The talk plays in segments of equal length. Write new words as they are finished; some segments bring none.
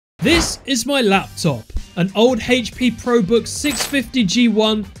This is my laptop, an old HP Probook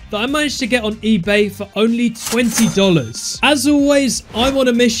 650G1 that I managed to get on eBay for only $20. As always, I'm on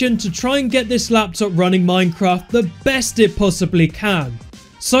a mission to try and get this laptop running Minecraft the best it possibly can.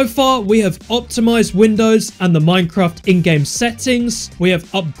 So far, we have optimized Windows and the Minecraft in-game settings. We have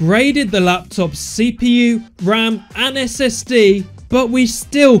upgraded the laptop's CPU, RAM, and SSD, but we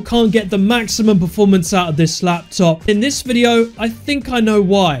still can't get the maximum performance out of this laptop. In this video, I think I know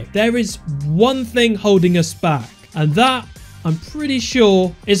why. There is one thing holding us back, and that, I'm pretty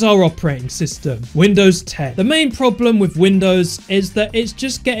sure, is our operating system, Windows 10. The main problem with Windows is that it's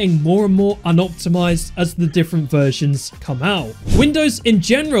just getting more and more unoptimized as the different versions come out. Windows in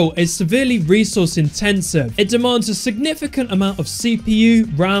general is severely resource intensive. It demands a significant amount of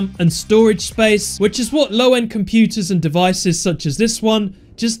CPU, RAM, and storage space, which is what low-end computers and devices such as this one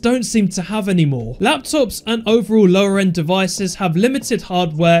just don't seem to have anymore. Laptops and overall lower end devices have limited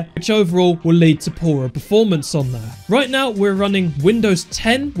hardware, which overall will lead to poorer performance on there. Right now we're running Windows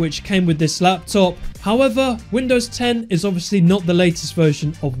 10, which came with this laptop. However, Windows 10 is obviously not the latest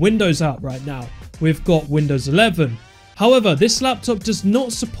version of Windows out right now. We've got Windows 11. However, this laptop does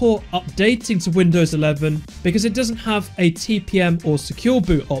not support updating to Windows 11 because it doesn't have a TPM or secure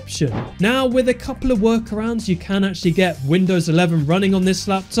boot option. Now, with a couple of workarounds, you can actually get Windows 11 running on this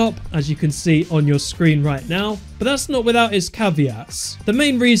laptop, as you can see on your screen right now, but that's not without its caveats. The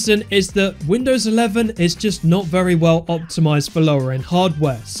main reason is that Windows 11 is just not very well optimized for lower end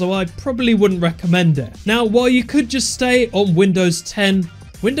hardware, so I probably wouldn't recommend it. Now, while you could just stay on Windows 10,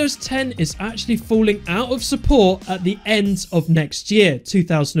 Windows 10 is actually falling out of support at the end of next year,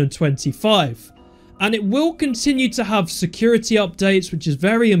 2025. And it will continue to have security updates, which is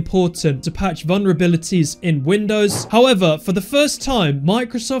very important to patch vulnerabilities in Windows. However, for the first time,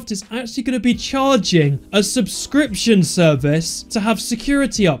 Microsoft is actually going to be charging a subscription service to have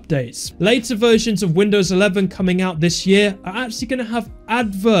security updates. Later versions of Windows 11 coming out this year are actually going to have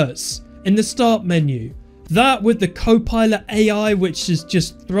adverts in the start menu. That with the Copilot AI, which is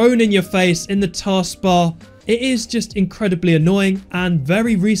just thrown in your face in the taskbar, it is just incredibly annoying and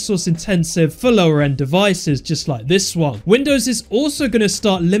very resource intensive for lower end devices just like this one. Windows is also going to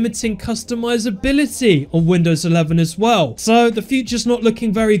start limiting customizability on Windows 11 as well. So the future's not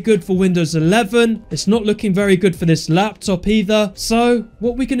looking very good for Windows 11. It's not looking very good for this laptop either. So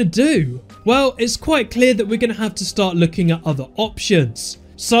what are we going to do? Well, it's quite clear that we're going to have to start looking at other options.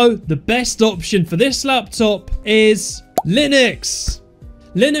 So the best option for this laptop is Linux.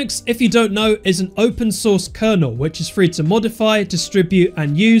 Linux, if you don't know, is an open source kernel which is free to modify, distribute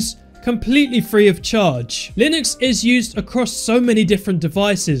and use completely free of charge. Linux is used across so many different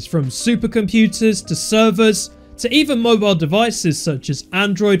devices, from supercomputers to servers to even mobile devices such as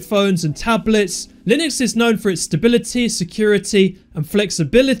Android phones and tablets. Linux is known for its stability, security and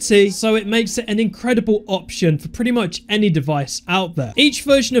flexibility, so it makes it an incredible option for pretty much any device out there. Each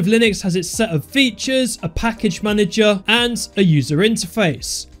version of Linux has its set of features, a package manager and a user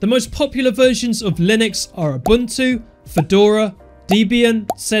interface. The most popular versions of Linux are Ubuntu, Fedora, Debian,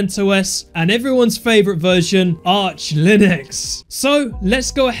 CentOS, and everyone's favorite version, Arch Linux. So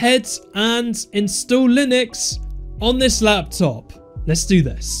let's go ahead and install Linux on this laptop. Let's do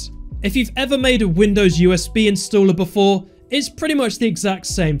this. If you've ever made a Windows USB installer before, it's pretty much the exact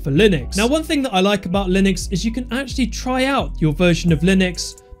same for Linux. Now, one thing that I like about Linux is you can actually try out your version of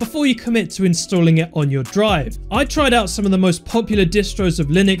Linux before you commit to installing it on your drive. I tried out some of the most popular distros of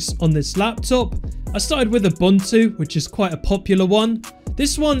Linux on this laptop. I started with Ubuntu, which is quite a popular one.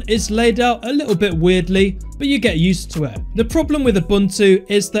 This one is laid out a little bit weirdly, but you get used to it. The problem with Ubuntu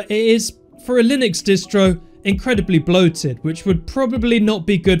is that it is, for a Linux distro, incredibly bloated, which would probably not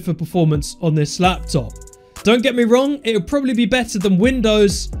be good for performance on this laptop. Don't get me wrong, it would probably be better than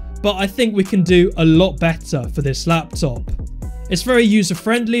Windows, but I think we can do a lot better for this laptop. It's very user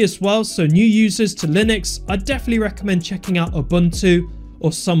friendly as well, so new users to Linux, I definitely recommend checking out Ubuntu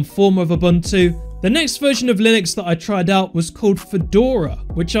or some form of Ubuntu. The next version of Linux that I tried out was called Fedora,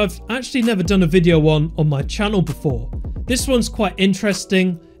 which I've actually never done a video on my channel before. This one's quite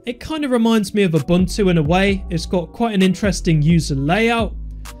interesting. It kind of reminds me of Ubuntu in a way. It's got quite an interesting user layout.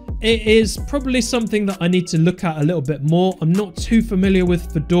 It is probably something that I need to look at a little bit more. I'm not too familiar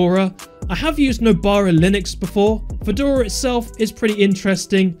with Fedora. I have used Nobara Linux before. Fedora itself is pretty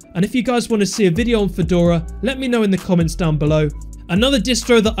interesting, and if you guys want to see a video on Fedora, let me know in the comments down below. Another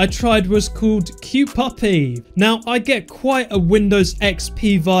distro that I tried was called QPuppy. Now, I get quite a Windows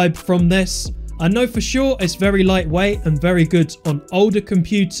XP vibe from this. I know for sure it's very lightweight and very good on older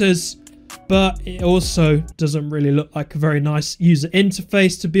computers, but it also doesn't really look like a very nice user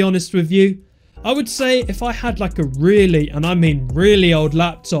interface, to be honest with you. I would say if I had like a really, and I mean really old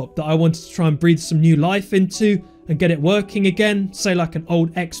laptop that I wanted to try and breathe some new life into and get it working again, say like an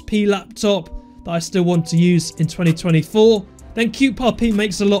old XP laptop that I still want to use in 2024, then Cute Puppy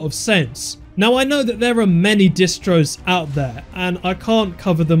makes a lot of sense. Now I know that there are many distros out there and I can't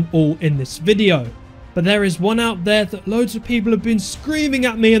cover them all in this video, but there is one out there that loads of people have been screaming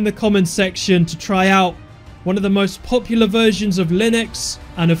at me in the comments section to try out. One of the most popular versions of Linux,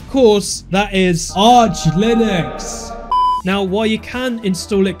 and of course that is Arch Linux. Now while you can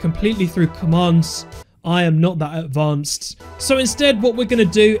install it completely through commands, I am not that advanced. So instead what we're going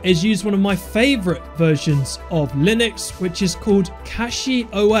to do is use one of my favorite versions of Linux, which is called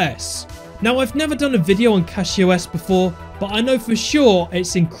CachyOS. Now I've never done a video on CachyOS before, but I know for sure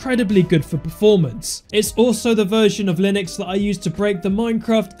it's incredibly good for performance. It's also the version of Linux that I use to break the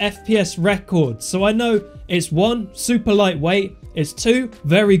Minecraft FPS record. So I know it's 1, super lightweight, it's 2,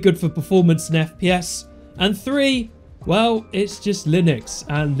 very good for performance and FPS, and 3, well, it's just Linux,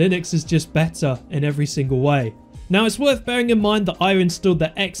 and Linux is just better in every single way. Now it's worth bearing in mind that I installed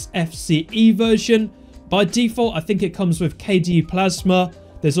the XFCE version. By default, I think it comes with KDE Plasma.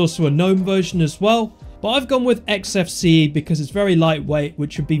 There's also a GNOME version as well, but I've gone with XFCE because it's very lightweight,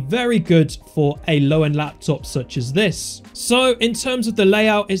 which would be very good for a low-end laptop such as this. So in terms of the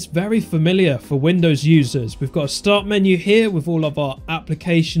layout, it's very familiar for Windows users. We've got a start menu here with all of our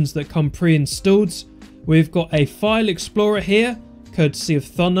applications that come pre-installed. We've got a file explorer here, courtesy of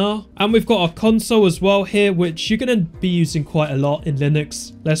Thunar, and we've got our console as well here, which you're going to be using quite a lot in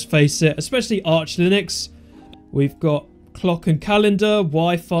Linux, let's face it, especially Arch Linux. We've got clock and calendar,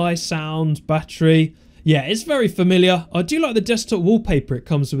 Wi-Fi, sound, battery. Yeah, it's very familiar. I do like the desktop wallpaper it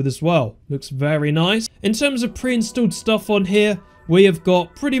comes with as well. Looks very nice. In terms of pre-installed stuff on here, we have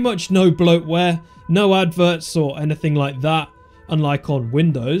got pretty much no bloatware, no adverts or anything like that, unlike on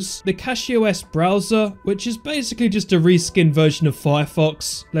Windows. The CachyOS browser, which is basically just a reskin version of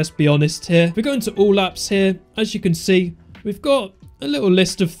Firefox, let's be honest here. If we go into all apps here, as you can see, we've got a little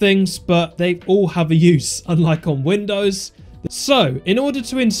list of things, but they all have a use, unlike on Windows. So, in order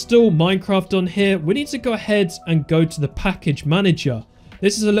to install Minecraft on here, we need to go ahead and go to the package manager.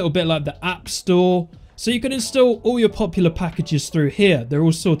 This is a little bit like the App Store, so you can install all your popular packages through here. They're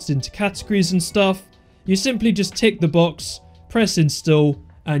all sorted into categories and stuff. You simply just tick the box, press install,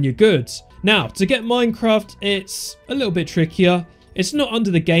 and you're good. Now, to get Minecraft, it's a little bit trickier. It's not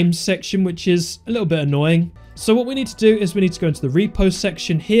under the games section, which is a little bit annoying. So what we need to do is we need to go into the repo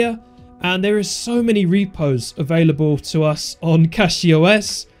section here, and there is so many repos available to us on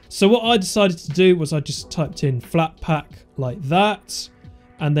CachyOS. So what I decided to do was I just typed in Flatpak like that,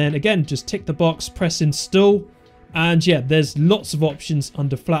 and then again just tick the box, press install, and yeah, there's lots of options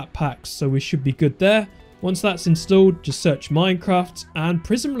under Flatpak, so we should be good there. Once that's installed, just search Minecraft and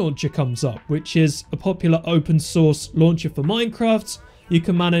Prism Launcher comes up, which is a popular open source launcher for Minecraft. You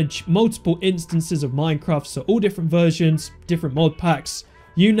can manage multiple instances of Minecraft, so all different versions, different mod packs,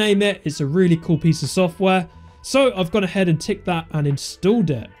 you name it. It's a really cool piece of software. So I've gone ahead and ticked that and installed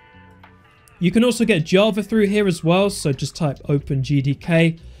it. You can also get Java through here as well, so just type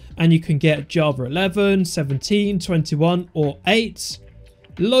OpenGDK and you can get Java 11, 17, 21 or 8.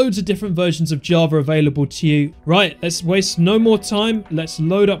 Loads of different versions of Java available to you. Right, let's waste no more time. Let's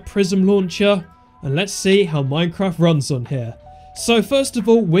load up Prism Launcher and let's see how Minecraft runs on here. So first of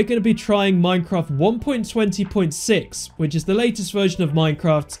all, we're going to be trying Minecraft 1.20.6, which is the latest version of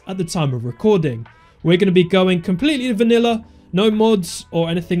Minecraft at the time of recording. We're going to be going completely vanilla, no mods or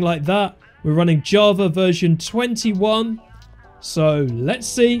anything like that. We're running Java version 21. So let's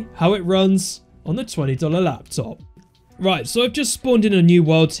see how it runs on the $20 laptop. Right, so I've just spawned in a new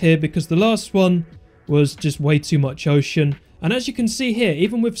world here because the last one was just way too much ocean. And as you can see here,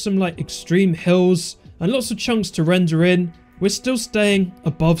 even with some like extreme hills and lots of chunks to render in, we're still staying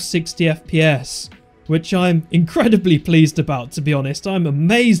above 60 FPS, which I'm incredibly pleased about, to be honest. I'm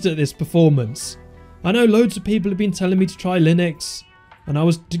amazed at this performance. I know loads of people have been telling me to try Linux, and I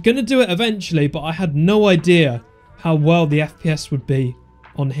was going to do it eventually, but I had no idea how well the FPS would be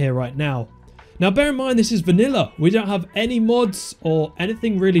on here right now. Now bear in mind this is vanilla. We don't have any mods or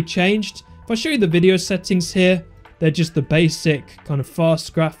anything really changed. If I show you the video settings here, they're just the basic kind of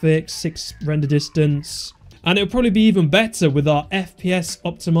fast graphics, 6 render distance. And it'll probably be even better with our FPS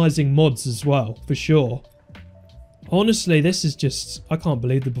optimizing mods as well, for sure. Honestly, this is just, I can't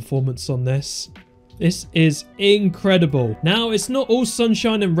believe the performance on this. This is incredible. Now, it's not all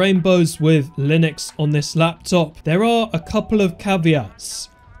sunshine and rainbows with Linux on this laptop. There are a couple of caveats.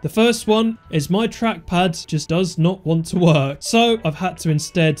 The first one is my trackpad just does not want to work. So I've had to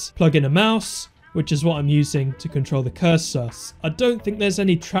instead plug in a mouse which is what I'm using to control the cursor. I don't think there's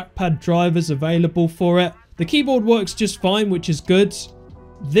any trackpad drivers available for it. The keyboard works just fine, which is good.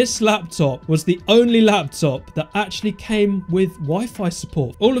 This laptop was the only laptop that actually came with Wi-Fi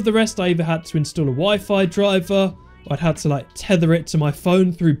support. All of the rest I either had to install a Wi-Fi driver, or I'd had to like tether it to my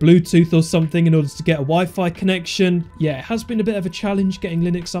phone through Bluetooth or something in order to get a Wi-Fi connection. Yeah, it has been a bit of a challenge getting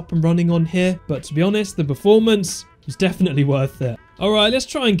Linux up and running on here, but to be honest, the performance was definitely worth it. Alright, let's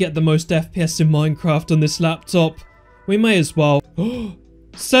try and get the most FPS in Minecraft on this laptop. We may as well.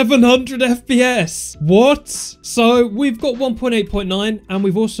 700 FPS! What? So we've got 1.8.9 and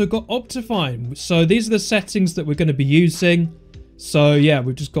we've also got Optifine. So these are the settings that we're going to be using. So yeah,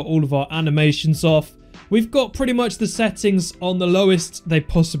 we've just got all of our animations off. We've got pretty much the settings on the lowest they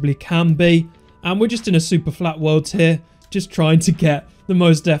possibly can be. And we're just in a super flat world here, just trying to get the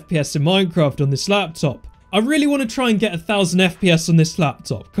most FPS in Minecraft on this laptop. I really want to try and get 1000 FPS on this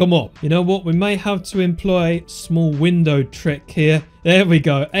laptop. Come on. You know what? We may have to employ a small window trick here. There we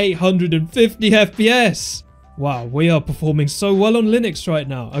go. 850 FPS. Wow, we are performing so well on Linux right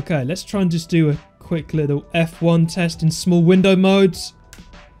now. Okay, let's try and just do a quick little F1 test in small window modes.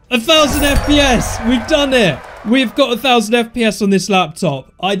 1000 FPS. We've done it. We've got 1000 FPS on this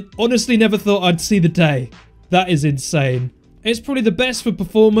laptop. I honestly never thought I'd see the day. That is insane. It's probably the best for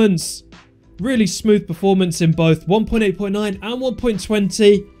performance. Really smooth performance in both 1.8.9 and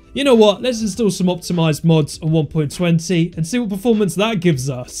 1.20. You know what? Let's install some optimized mods on 1.20 and see what performance that gives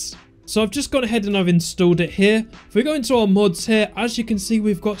us. So I've just gone ahead and I've installed it here. If we go into our mods here, as you can see,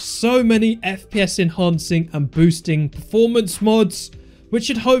 we've got so many FPS enhancing and boosting performance mods, which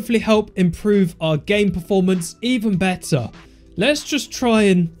should hopefully help improve our game performance even better. Let's just try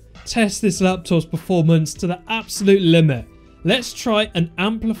and test this laptop's performance to the absolute limit. Let's try an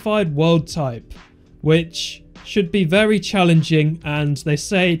amplified world type, which should be very challenging, and they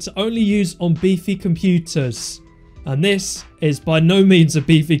say to only use on beefy computers. And this is by no means a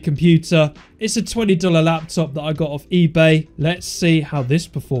beefy computer. It's a $20 laptop that I got off eBay. Let's see how this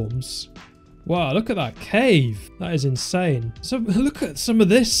performs. Wow, look at that cave. That is insane. So look at some of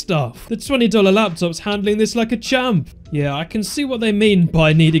this stuff. The $20 laptop's handling this like a champ. Yeah, I can see what they mean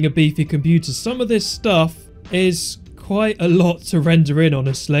by needing a beefy computer. Some of this stuff is quite a lot to render in,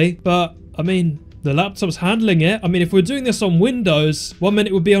 honestly, but I mean, the laptop's handling it. I mean, if we're doing this on Windows, 1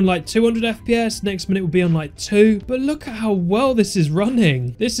 minute would be on like 200 FPS, next minute would be on like 2, but look at how well this is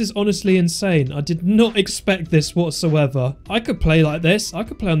running. This is honestly insane. I did not expect this whatsoever. I could play like this. I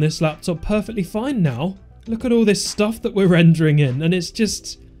could play on this laptop perfectly fine now. Look at all this stuff that we're rendering in, and it's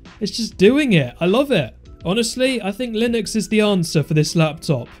just doing it. I love it. Honestly, I think Linux is the answer for this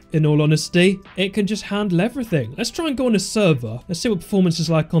laptop, in all honesty. It can just handle everything. Let's try and go on a server. Let's see what performance is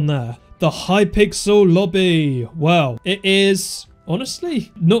like on there. The Hypixel lobby. Wow. It is,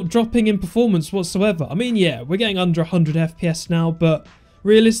 honestly, not dropping in performance whatsoever. I mean, yeah, we're getting under 100 FPS now, but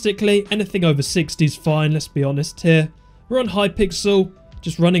realistically, anything over 60 is fine, let's be honest here. We're on Hypixel,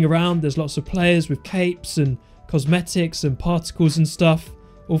 just running around. There's lots of players with capes and cosmetics and particles and stuff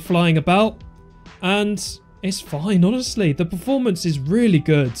all flying about. And it's fine, honestly. The performance is really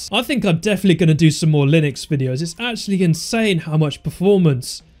good. I think I'm definitely going to do some more Linux videos. It's actually insane how much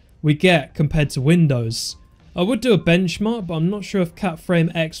performance we get compared to Windows. I would do a benchmark, but I'm not sure if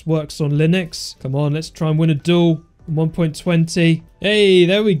CatFrame X works on Linux. Come on, let's try and win a duel. 1.20. Hey,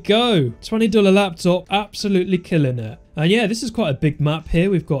 there we go. $20 laptop, absolutely killing it. And yeah, this is quite a big map here.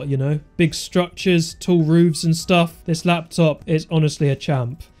 We've got, you know, big structures, tall roofs and stuff. This laptop is honestly a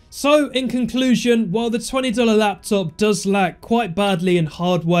champ. So, in conclusion, while the $20 laptop does lack quite badly in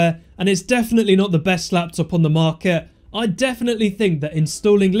hardware, and it's definitely not the best laptop on the market, I definitely think that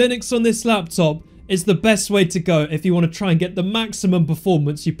installing Linux on this laptop is the best way to go if you want to try and get the maximum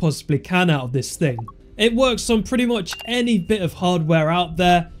performance you possibly can out of this thing. It works on pretty much any bit of hardware out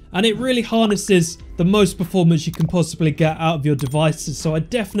there, and it really harnesses the most performance you can possibly get out of your devices, so I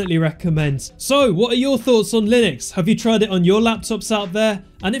definitely recommend. So, what are your thoughts on Linux? Have you tried it on your laptops out there?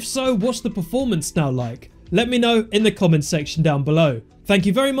 And if so, what's the performance now like? Let me know in the comments section down below. Thank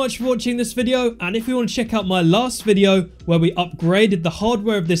you very much for watching this video, and if you want to check out my last video where we upgraded the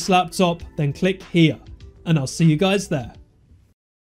hardware of this laptop, then click here, and I'll see you guys there.